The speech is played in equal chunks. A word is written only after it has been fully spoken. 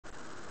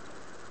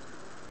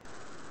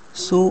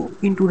So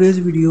in today's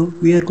video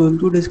we are going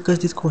to discuss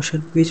this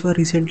question which was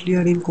recently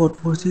added in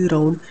Codeforces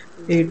round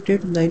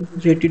 889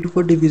 rated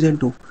for division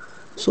 2.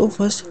 So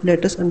first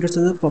let us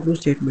understand the problem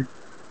statement.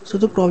 So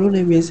the problem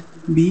name is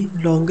B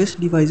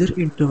longest divisor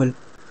interval.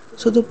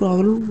 So the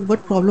problem,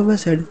 what problem I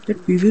said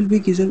that we will be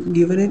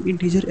given an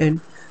integer n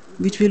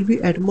which will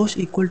be at most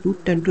equal to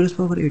 10 to the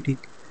power 18,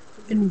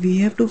 and we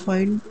have to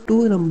find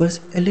two numbers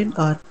L and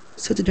R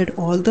such that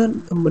all the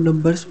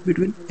numbers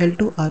between L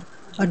to R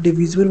are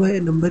divisible by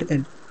a number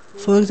n.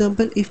 For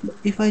example,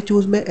 if I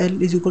choose my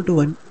L is equal to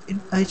 1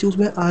 and I choose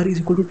my R is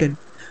equal to 10,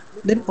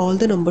 then all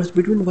the numbers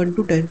between 1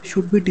 to 10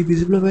 should be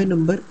divisible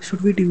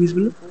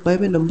by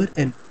my number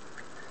n.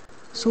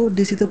 So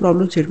this is the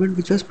problem statement,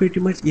 which was pretty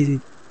much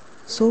easy.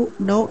 So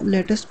now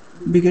let us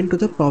begin to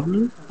the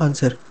problem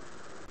answer.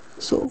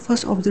 So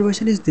first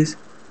observation is this,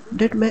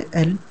 that my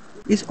L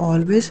is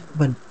always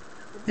 1.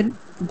 And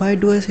why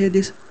do I say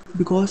this?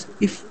 Because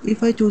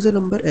if I choose a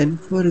number n,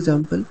 for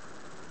example,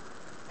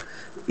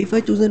 if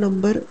I choose a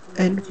number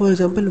n, for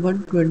example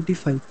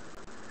 125,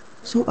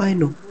 so I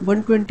know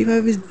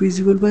 125 is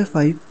divisible by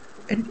 5,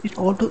 and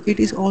it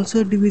is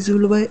also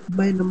divisible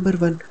by number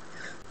 1.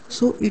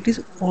 So it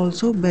is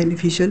also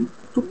beneficial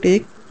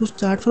to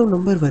start from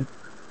number 1.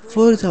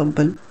 For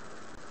example,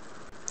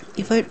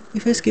 if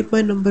I skip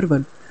my number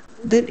 1,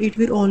 then it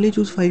will only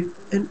choose 5,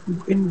 and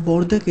in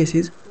both the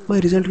cases my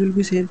result will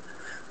be same.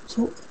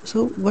 So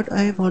what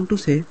I want to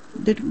say,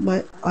 that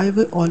I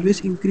will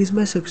always increase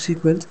my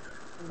subsequence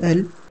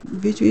L,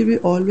 which will be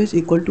always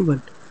equal to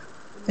 1,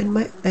 and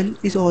my L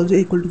is also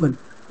equal to 1.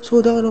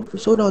 So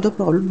now the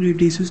problem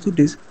reduces to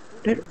this,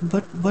 that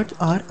what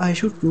R I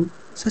should do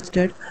such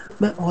that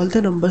my all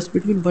the numbers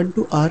between 1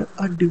 to R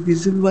are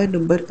divisible by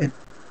number n.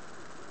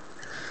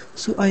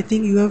 So I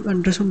think you have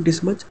understood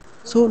this much.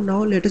 So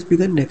now let us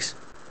begin next.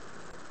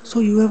 So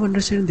you have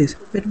understood this,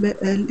 that my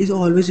L is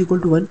always equal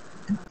to 1,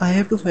 and I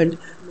have to find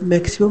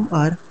maximum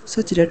R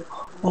such that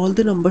all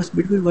the numbers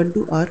between 1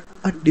 to R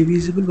are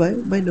divisible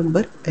by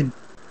number n.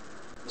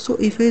 So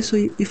if I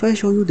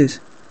show you this,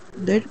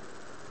 that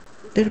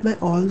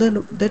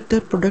that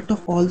the product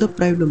of all the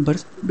prime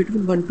numbers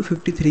between 1 to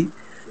 53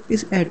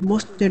 is at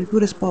most 10 to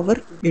the power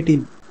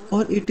 18,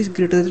 or it is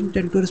greater than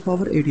 10 to the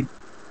power 18,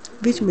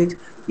 which means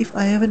if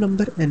I have a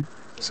number n,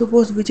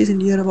 suppose which is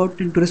near about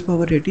 10 to the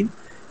power 18,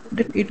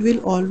 then it will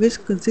always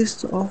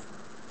consist of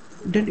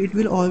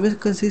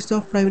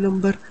prime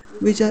number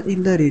which are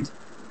in the range.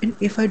 And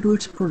if I do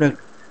its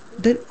product,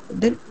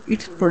 then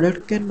its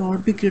product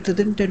cannot be greater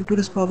than 10 to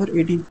the power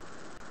 18.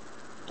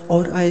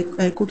 Or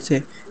I could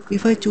say,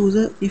 if I choose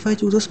a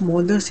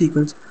smaller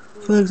sequence,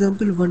 for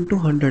example 1 to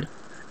 100,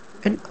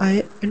 and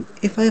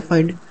if I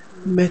find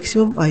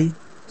maximum I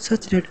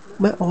such that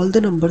my all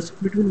the numbers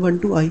between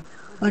 1 to I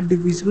are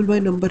divisible by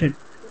number n,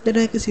 then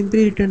I can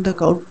simply return the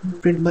count and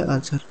print my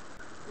answer.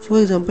 For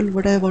example,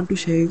 what I want to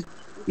say is,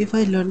 if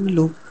I learn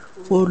a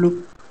for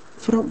loop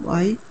from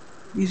I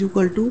is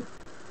equal to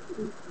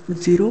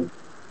 0,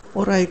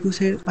 or I could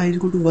say I is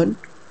equal to 1,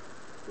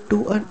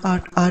 to an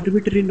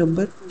arbitrary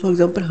number, for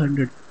example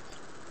 100,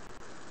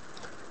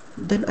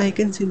 then I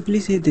can simply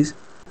say this.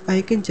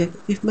 I can check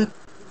if my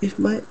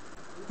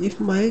if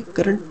my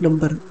current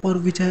number, or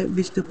which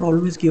the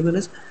problem is given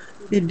as,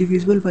 is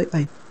divisible by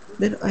I,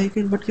 then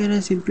what can I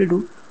simply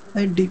do?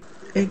 I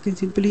can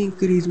simply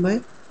increase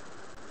my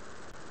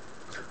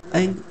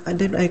and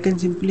then I can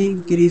simply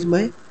increase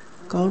my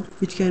count,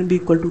 which can be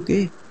equal to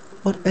k,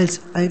 or else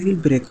I will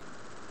break,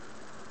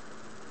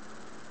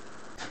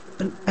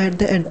 and at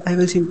the end I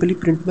will simply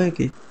print my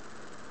k.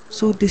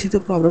 So this is the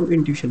problem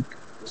intuition.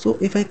 So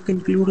if I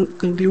conclude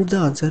the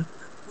answer,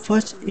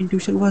 first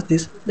intuition was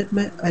this, that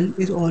my L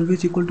is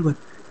always equal to 1.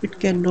 It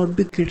cannot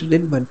be greater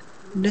than 1.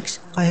 Next,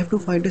 I have to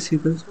find a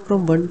sequence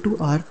from 1 to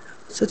R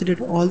such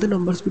that all the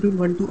numbers between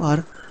 1 to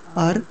R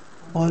are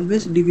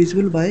always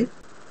divisible by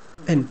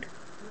n.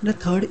 The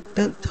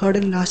third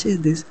and last is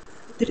this,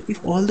 that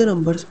if all the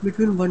numbers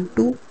between 1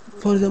 to,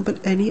 for example,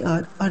 any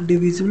R are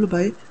divisible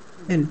by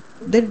n,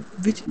 then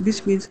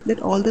which means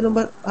that all the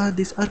number are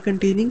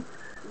containing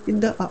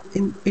in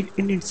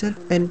itself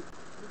n,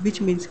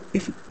 which means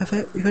if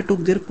I took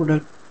their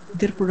product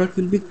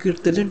will be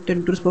greater than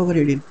 10 to the power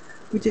 18,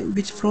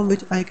 which from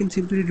which I can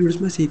simply reduce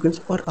my sequence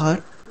or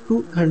R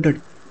to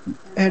 100.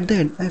 At the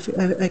end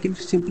I can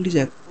simply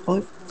check,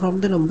 or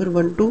from the number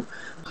 1 to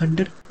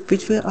 100,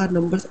 which way our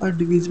numbers are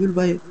divisible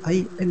by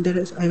I, and that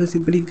is I will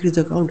simply increase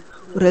the count,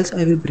 or else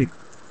I will break.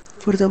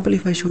 For example,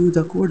 if I show you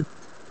the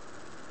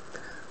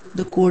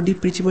code is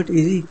pretty much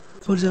easy.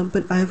 For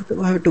example, I have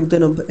took the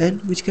number n,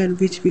 which will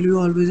be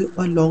always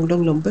a long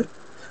number.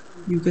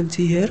 You can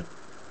see here.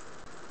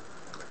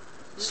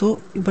 So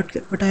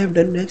what I have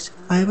done next,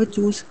 I have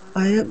done,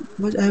 I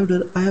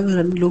have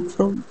run loop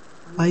from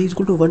I is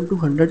equal to 1 to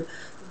 100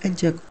 and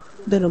check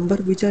the number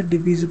which are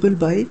divisible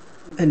by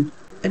n,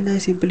 and I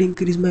simply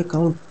increase my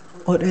count,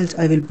 or else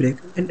I will break,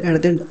 and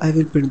at the end I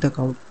will print the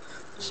count.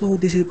 So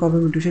this is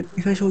problem intuition.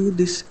 If I show you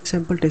this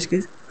sample test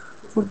case,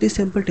 for this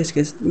sample test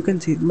case, you can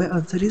see my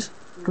answer is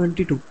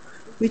 22.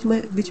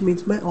 which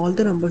means my all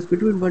the numbers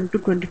between 1 to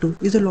 22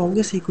 is the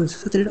longest sequence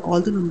such that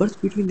all the numbers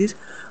between these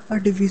are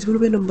divisible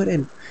by number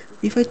n.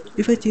 If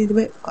I change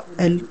my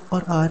l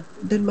or r,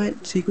 then my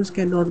sequence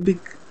cannot be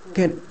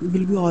can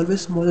will be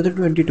always smaller than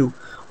 22,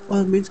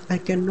 or means I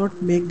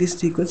cannot make this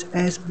sequence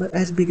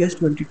as big as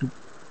 22.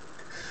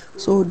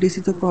 So this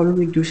is the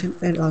problem intuition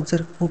and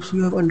answer. Hopes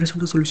you have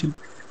understood the solution.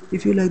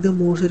 If you like the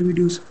more such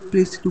videos,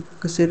 please do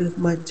consider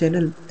my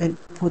channel, and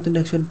for the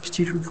next one,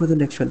 stay tuned for the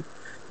next one.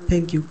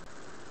 Thank you.